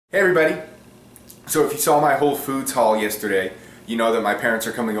Hey everybody! So if you saw my Whole Foods haul yesterday, you know that my parents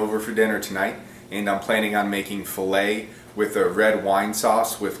are coming over for dinner tonight, and I'm planning on making filet with a red wine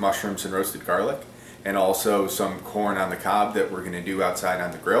sauce with mushrooms and roasted garlic, and also some corn on the cob that we're going to do outside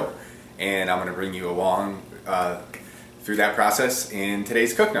on the grill. And I'm going to bring you along through that process in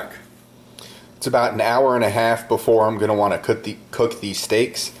today's Cook Nook. It's about an hour and a half before I'm going to want to cook these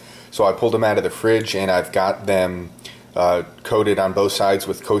steaks. So I pulled them out of the fridge and I've got them coated on both sides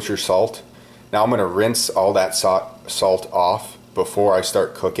with kosher salt. Now I'm going to rinse all that salt off before I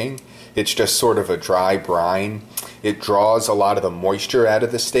start cooking. It's just sort of a dry brine. It draws a lot of the moisture out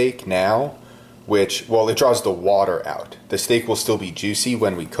of the steak now, it draws the water out. The steak will still be juicy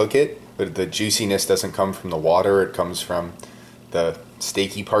when we cook it, but the juiciness doesn't come from the water, it comes from the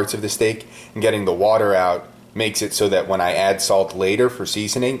steaky parts of the steak. And getting the water out makes it so that when I add salt later for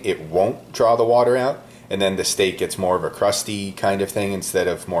seasoning, it won't draw the water out. And then the steak gets more of a crusty kind of thing instead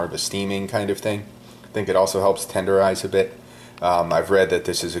of more of a steaming kind of thing. I think it also helps tenderize a bit. I've read that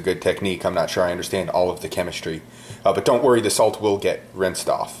this is a good technique. I'm not sure I understand all of the chemistry. But don't worry, the salt will get rinsed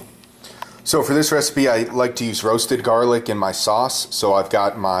off. So for this recipe, I like to use roasted garlic in my sauce. So I've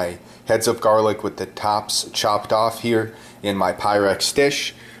got my heads of garlic with the tops chopped off here in my Pyrex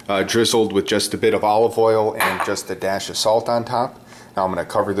dish, drizzled with just a bit of olive oil and just a dash of salt on top. Now I'm going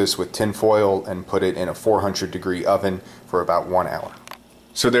to cover this with tin foil and put it in a 400-degree oven for about 1 hour.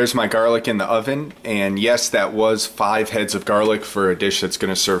 So there's my garlic in the oven, and yes, that was 5 heads of garlic for a dish that's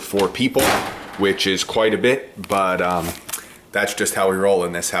going to serve 4 people, which is quite a bit, but that's just how we roll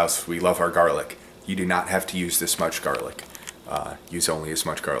in this house. We love our garlic. You do not have to use this much garlic. Use only as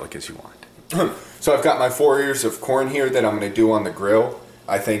much garlic as you want. So I've got my 4 ears of corn here that I'm going to do on the grill.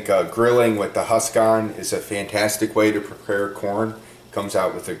 I think grilling with the husk on is a fantastic way to prepare corn. Comes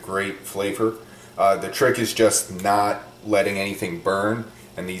out with a great flavor. The trick is just not letting anything burn,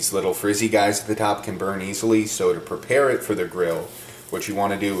 and these little frizzy guys at the top can burn easily. So to prepare it for the grill, what you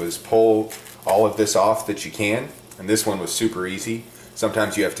want to do is pull all of this off that you can, and this one was super easy.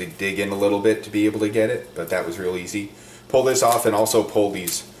 Sometimes you have to dig in a little bit to be able to get it, but that was real easy. Pull this off and also pull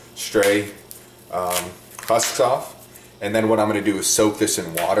these stray husks off, and then what I'm going to do is soak this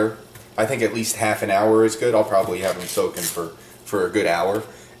in water. I think at least half an hour is good. I'll probably have them soaking for a good hour,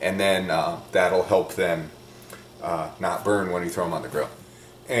 and then that'll help them not burn when you throw them on the grill.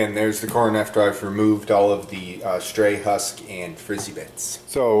 And there's the corn after I've removed all of the stray husk and frizzy bits.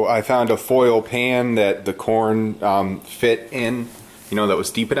 So I found a foil pan that the corn fit in, that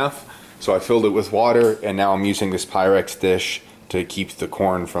was deep enough. So I filled it with water, and now I'm using this Pyrex dish to keep the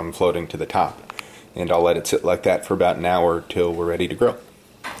corn from floating to the top. And I'll let it sit like that for about an hour till we're ready to grill.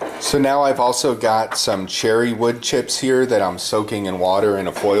 So now I've also got some cherry wood chips here that I'm soaking in water in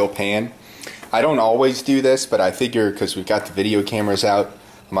a foil pan. I don't always do this, but I figure because we've got the video cameras out,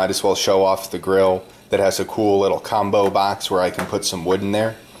 I might as well show off the grill that has a cool little combo box where I can put some wood in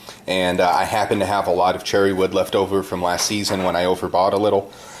there. And I happen to have a lot of cherry wood left over from last season when I overbought a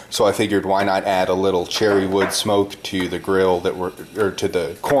little. So I figured why not add a little cherry wood smoke to the grill to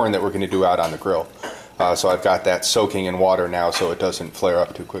the corn that we're going to do out on the grill. So I've got that soaking in water now so it doesn't flare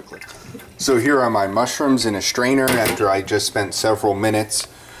up too quickly. So here are my mushrooms in a strainer after I just spent several minutes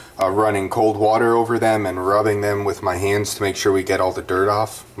running cold water over them and rubbing them with my hands to make sure we get all the dirt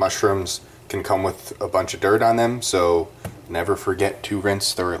off. Mushrooms can come with a bunch of dirt on them, so never forget to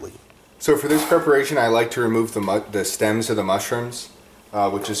rinse thoroughly. So for this preparation, I like to remove the stems of the mushrooms,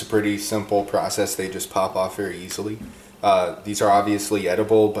 which is a pretty simple process. They just pop off very easily. These are obviously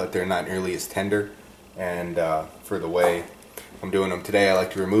edible, but they're not nearly as tender. And for the way I'm doing them today, I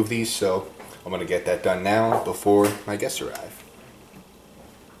like to remove these, so I'm going to get that done now before my guests arrive.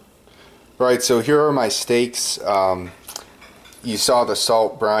 Alright, so here are my steaks. You saw the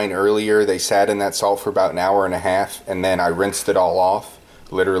salt brine earlier. They sat in that salt for about an hour and a half, and then I rinsed it all off.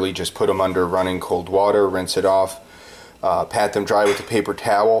 Literally just put them under running cold water, rinse it off, pat them dry with a paper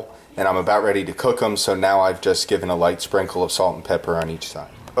towel, and I'm about ready to cook them, so now I've just given a light sprinkle of salt and pepper on each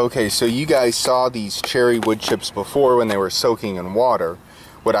side. Okay, so you guys saw these cherry wood chips before when they were soaking in water.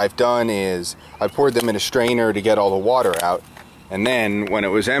 What I've done is I poured them in a strainer to get all the water out, and then when it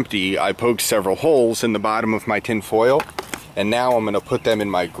was empty I poked several holes in the bottom of my tin foil, and now I'm going to put them in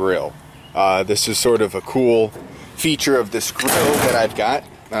my grill. This is sort of a cool feature of this grill that I've got.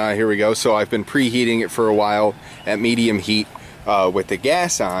 Here we go. So I've been preheating it for a while at medium heat with the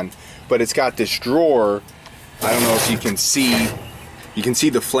gas on, but it's got this drawer. I don't know if you can see. You can see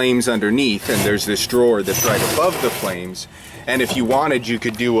the flames underneath, and there's this drawer that's right above the flames. And if you wanted, you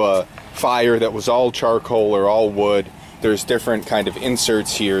could do a fire that was all charcoal or all wood. There's different kind of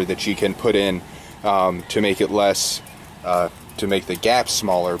inserts here that you can put in to make it less to make the gaps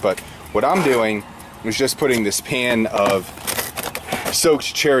smaller, but what I'm doing is just putting this pan of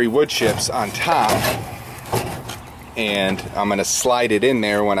soaked cherry wood chips on top, and I'm going to slide it in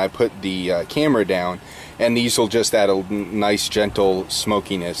there when I put the camera down, and these will just add a nice gentle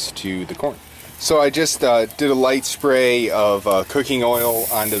smokiness to the corn. So I just did a light spray of cooking oil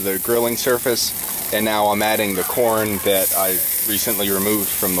onto the grilling surface, and now I'm adding the corn that I recently removed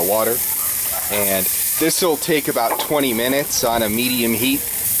from the water. And this will take about 20 minutes on a medium heat,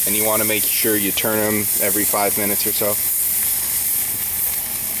 and you want to make sure you turn them every 5 minutes or so.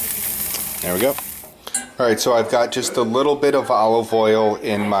 There we go. Alright, so I've got just a little bit of olive oil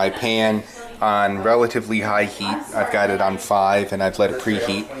in my pan on relatively high heat. I've got it on 5 and I've let it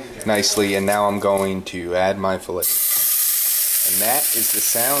preheat nicely, and now I'm going to add my fillet. And that is the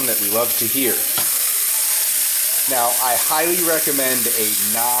sound that we love to hear. Now, I highly recommend a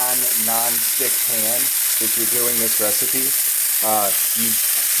non-stick pan if you're doing this recipe.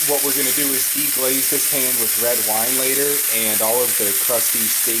 What we're going to do is deglaze this pan with red wine later, and all of the crusty,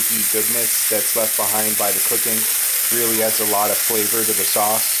 steaky goodness that's left behind by the cooking really adds a lot of flavor to the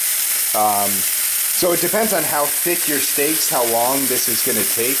sauce. So it depends on how thick your steaks, how long this is going to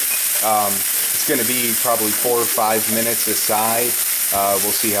take. It's going to be probably 4 or 5 minutes a side.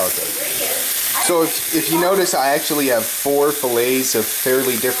 We'll see how it goes. So if you notice, I actually have 4 fillets of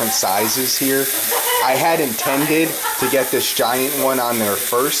fairly different sizes here. I had intended to get this giant one on there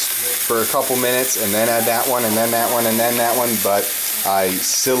first for a couple minutes, and then add that one, and then that one, and then that one, but I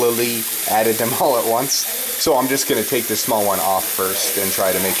sillily added them all at once. So I'm just going to take the small one off first and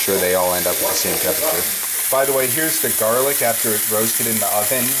try to make sure they all end up at the same temperature. By the way, here's the garlic after it roasted in the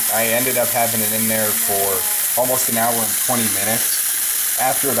oven. I ended up having it in there for almost an hour and 20 minutes.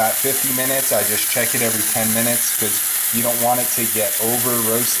 After about 50 minutes, I just check it every 10 minutes because you don't want it to get over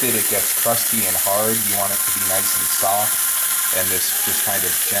roasted. It gets crusty and hard. You want it to be nice and soft, and this just kind of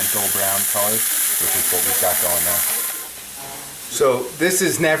gentle brown color, which is what we've got going there. So this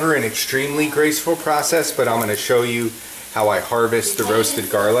is never an extremely graceful process, but I'm going to show you how I harvest the roasted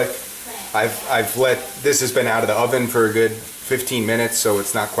garlic. This has been out of the oven for a good 15 minutes, so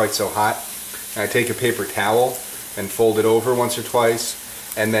it's not quite so hot. And I take a paper towel and fold it over once or twice,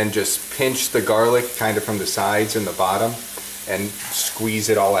 and then just pinch the garlic kind of from the sides and the bottom and squeeze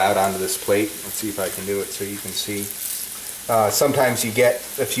it all out onto this plate. Let's see if I can do it so you can see. Sometimes you get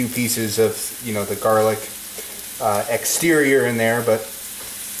a few pieces of, the garlic exterior in there, but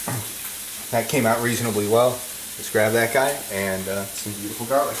that came out reasonably well. Just grab that guy and some beautiful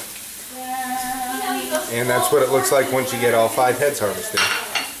garlic. And that's what it looks like once you get all 5 heads harvested.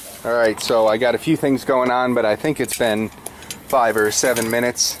 Alright, so I got a few things going on, but I think it's been 5 or 7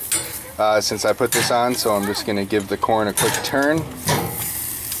 minutes since I put this on, so I'm just going to give the corn a quick turn.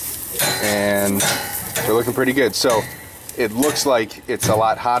 And they're looking pretty good. So it looks like it's a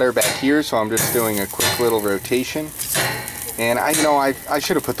lot hotter back here, so I'm just doing a quick little rotation. And I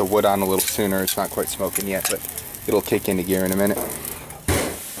should have put the wood on a little sooner. It's not quite smoking yet, but it'll kick into gear in a minute.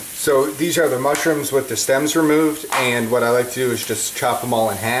 So these are the mushrooms with the stems removed, and what I like to do is just chop them all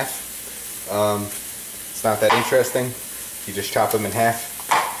in half. It's not that interesting. You just chop them in half.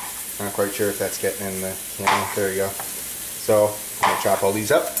 Not quite sure if that's getting in the camera. There you go. So I'm gonna chop all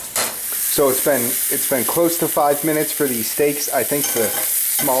these up. So it's been close to 5 minutes for these steaks. I think the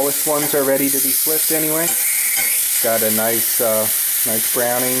smallest ones are ready to be flipped anyway. Got a nice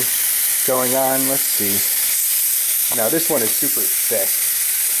browning going on. Let's see. Now this one is super thick.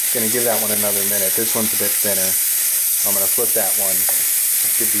 Gonna give that one another minute. This one's a bit thinner. I'm gonna flip that one.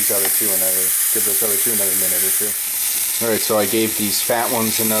 Give those other two another minute or two. Alright, so I gave these fat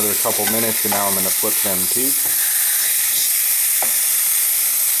ones another couple minutes, and now I'm gonna flip them too.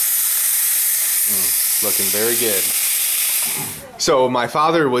 Looking very good. So my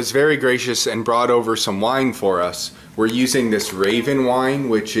father was very gracious and brought over some wine for us. We're using this Raven wine,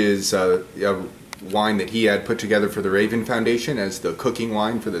 which is a wine that he had put together for the Raven Foundation as the cooking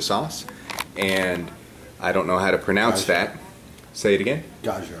wine for the sauce. And I don't know how to pronounce that. Say it again.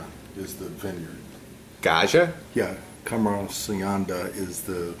 Gaja is the vineyard. Gaja? Yeah, Camarón-Sianda is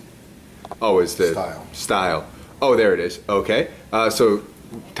the style. Oh, there it is. Okay. So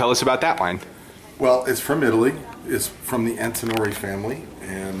tell us about that wine. Well, it's from Italy. It's from the Antinori family.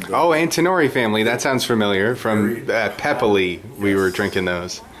 And Antinori family. That sounds familiar. From Pepoli, we were drinking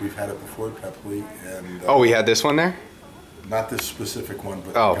those. We've had it before, Pepoli. And, we had this one there? Not this specific one,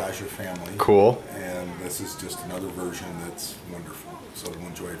 but the Gaja family. Cool. And this is just another version that's wonderful. So we'll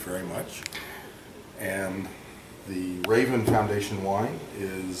enjoy it very much. And the Raven Foundation wine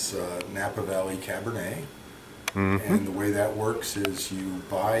is Napa Valley Cabernet. And the way that works is you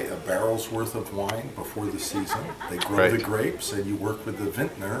buy a barrel's worth of wine before the season. They grow Right. the grapes, and you work with the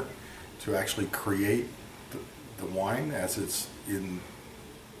vintner to actually create the wine as it's in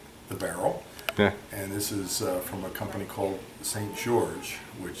the barrel. Yeah. And this is from a company called St. George,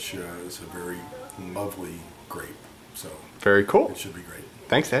 which is a very lovely grape. So Very cool. it should be great.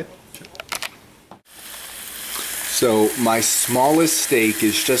 Thanks, Dad. Sure. So my smallest steak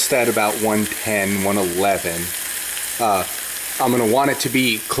is just at about 110, 111. I'm going to want it to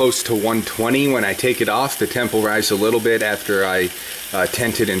be close to 120 when I take it off. The temp will rise a little bit after I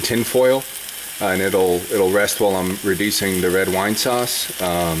tent it in tin foil, and it'll rest while I'm reducing the red wine sauce.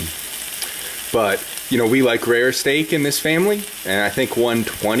 But you know, we like rare steak in this family, and I think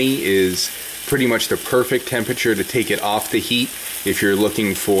 120 is pretty much the perfect temperature to take it off the heat if you're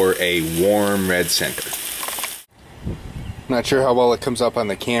looking for a warm red center. Not sure how well it comes up on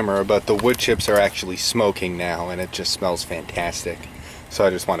the camera, but the wood chips are actually smoking now, and it just smells fantastic. So I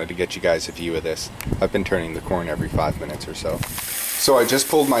just wanted to get you guys a view of this. I've been turning the corn every 5 minutes or so. So I just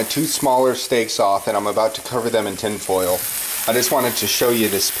pulled my 2 smaller steaks off, and I'm about to cover them in tin foil. I just wanted to show you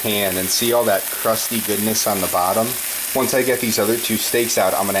this pan and see all that crusty goodness on the bottom. Once I get these other 2 steaks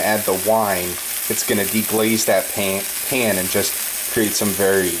out, I'm going to add the wine. It's going to deglaze that pan and just create some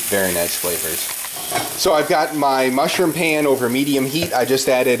very, very nice flavors. So I've got my mushroom pan over medium heat. I just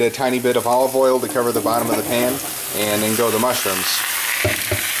added a tiny bit of olive oil to cover the bottom of the pan, and then go the mushrooms.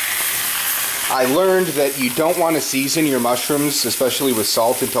 I learned that you don't want to season your mushrooms, especially with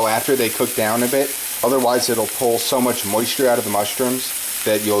salt, until after they cook down a bit. Otherwise it'll pull so much moisture out of the mushrooms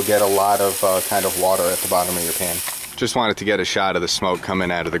that you'll get a lot of kind of water at the bottom of your pan. Just wanted to get a shot of the smoke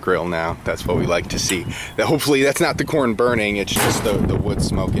coming out of the grill now. That's what we like to see. Hopefully that's not the corn burning, it's just the wood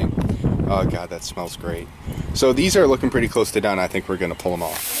smoking. Oh god, that smells great. So these are looking pretty close to done. I think we're going to pull them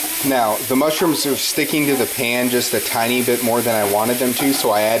off. Now, the mushrooms are sticking to the pan just a tiny bit more than I wanted them to,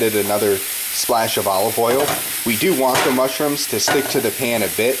 so I added another splash of olive oil. We do want the mushrooms to stick to the pan a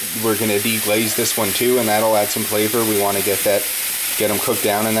bit. We're going to deglaze this one too, and that'll add some flavor. We want to get them cooked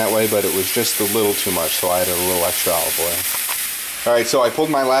down in that way, but it was just a little too much, so I added a little extra olive oil. Alright, so I pulled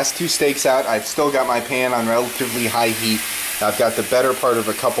my last 2 steaks out. I've still got my pan on relatively high heat. I've got the better part of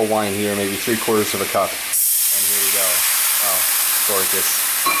a cup of wine here, maybe 3/4 of a cup. And here we go. Oh,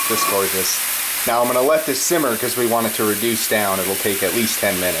 gorgeous. Just gorgeous. Now I'm going to let this simmer because we want it to reduce down. It'll take at least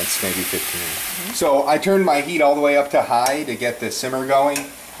 10 minutes, maybe 15. So I turned my heat all the way up to high to get the simmer going,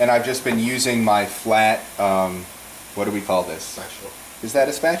 and I've just been using my flat, what do we call this? Spatula. Is that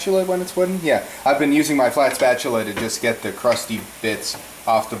a spatula when it's wooden? Yeah. I've been using my flat spatula to just get the crusty bits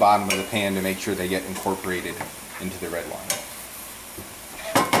off the bottom of the pan to make sure they get incorporated into the red wine.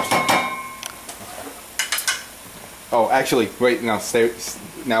 Oh, actually, wait, no, stay.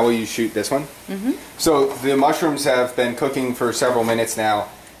 Now will you shoot this one? Mm-hmm. So the mushrooms have been cooking for several minutes now,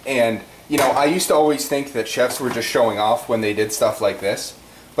 and you know, I used to always think that chefs were just showing off when they did stuff like this,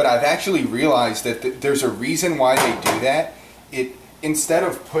 but I've actually realized that there's a reason why they do that. Instead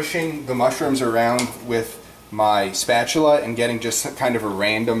of pushing the mushrooms around with my spatula and getting just kind of a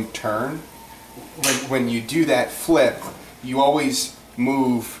random turn, when you do that flip, you always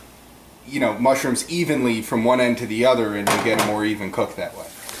move, you know, mushrooms evenly from one end to the other, and you get a more even cook that way.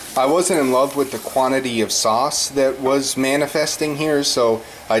 I wasn't in love with the quantity of sauce that was manifesting here, so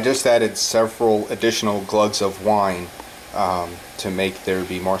I just added several additional glugs of wine to make there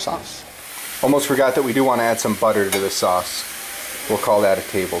be more sauce. Almost forgot that we do want to add some butter to the sauce. We'll call that a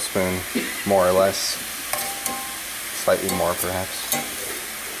tablespoon, more or less. Slightly more, perhaps.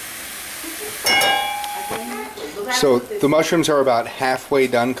 So the mushrooms are about halfway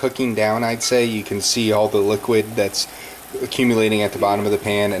done cooking down, I'd say. You can see all the liquid that's accumulating at the bottom of the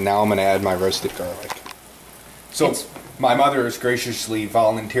pan, and now I'm going to add my roasted garlic. So my mother is graciously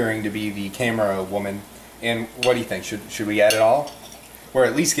volunteering to be the camera woman, and what do you think? Should we add it all? We're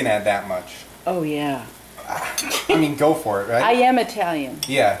at least going to add that much. Oh yeah. I mean, go for it, right? I am Italian.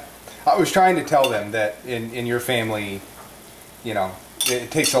 Yeah. I was trying to tell them that in your family, you know,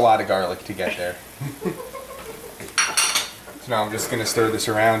 it takes a lot of garlic to get there. So now I'm just going to stir this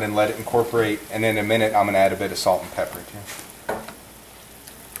around and let it incorporate, and in a minute I'm going to add a bit of salt and pepper too.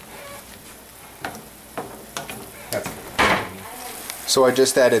 That's good. So I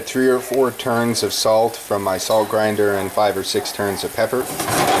just added 3 or 4 turns of salt from my salt grinder and 5 or 6 turns of pepper,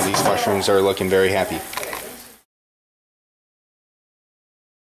 and these mushrooms are looking very happy.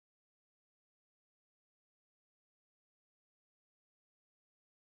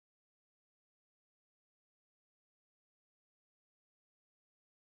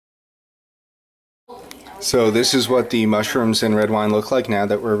 So this is what the mushrooms and red wine look like now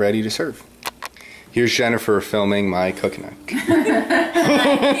that we're ready to serve. Here's Jennifer filming my coconut.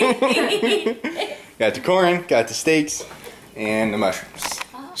 Got the corn, got the steaks, and the mushrooms.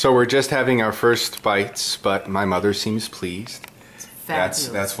 So we're just having our first bites, but my mother seems pleased.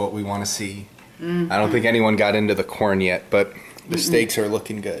 That's what we want to see. I don't think anyone got into the corn yet, but the steaks are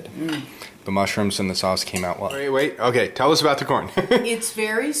looking good. The mushrooms and the sauce came out well. Wait. Okay, tell us about the corn. It's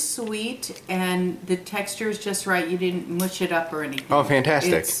very sweet, and the texture is just right. You didn't mush it up or anything. Oh,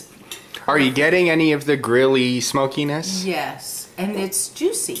 fantastic. Are you getting any of the grilly smokiness? Yes, and it's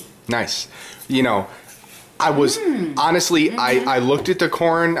juicy. Nice. You know, I was, honestly, I looked at the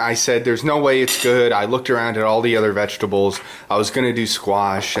corn, I said, there's no way it's good. I looked around at all the other vegetables. I was going to do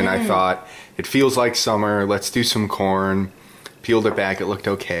squash, and I thought, it feels like summer, let's do some corn. Peeled it back, it looked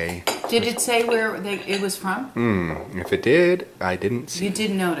okay. Did it say where it was from? If it did, I didn't see. You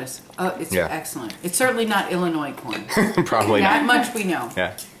didn't notice. Oh, it's excellent. It's certainly not Illinois corn. Probably not. That much we know.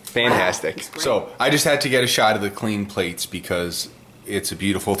 Yeah, fantastic. Wow, so, I just had to get a shot of the clean plates because it's a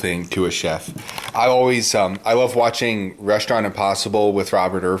beautiful thing to a chef. I always, I love watching Restaurant Impossible with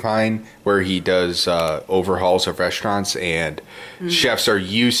Robert Irvine, where he does overhauls of restaurants, and chefs are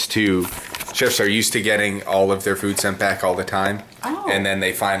used to getting all of their food sent back all the time. Oh. And then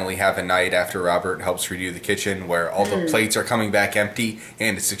they finally have a night after Robert helps redo the kitchen where all the plates are coming back empty,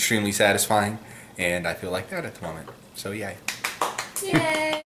 and it's extremely satisfying. And I feel like that at the moment. So yay.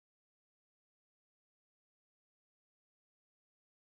 Yay!